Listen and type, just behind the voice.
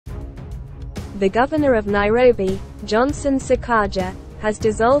The governor of Nairobi, Johnson Sakaja, has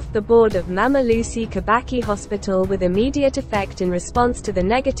dissolved the board of Mama Lucy Kibaki Hospital with immediate effect in response to the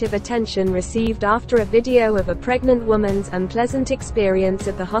negative attention received after a video of a pregnant woman's unpleasant experience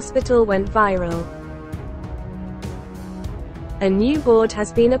at the hospital went viral. A new board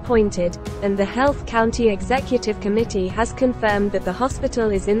has been appointed, and the Health County Executive Committee has confirmed that the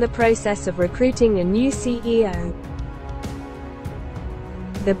hospital is in the process of recruiting a new CEO.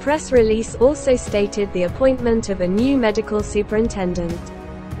 The press release also stated the appointment of a new medical superintendent.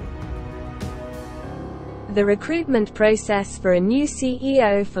 The recruitment process for a new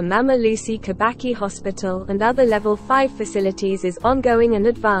CEO for Mama Lucy Kibaki Hospital and other Level 5 facilities is ongoing and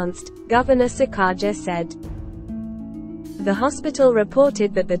advanced, Governor Sakaja said. The hospital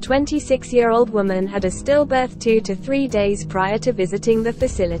reported that the 26-year-old woman had a stillbirth 2 to 3 days prior to visiting the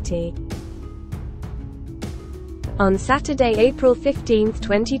facility. On Saturday, April 15,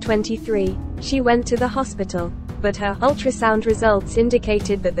 2023, she went to the hospital, but her ultrasound results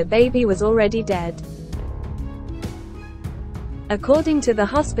indicated that the baby was already dead. According to the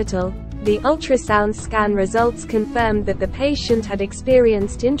hospital, the ultrasound scan results confirmed that the patient had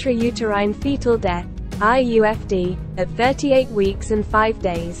experienced intrauterine fetal death, IUFD, at 38 weeks and 5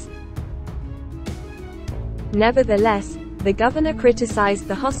 days. Nevertheless, the governor criticized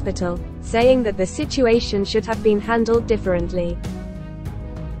the hospital, saying that the situation should have been handled differently.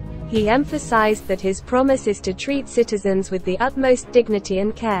 He emphasized that his promise is to treat citizens with the utmost dignity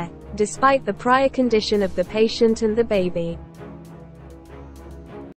and care, despite the prior condition of the patient and the baby.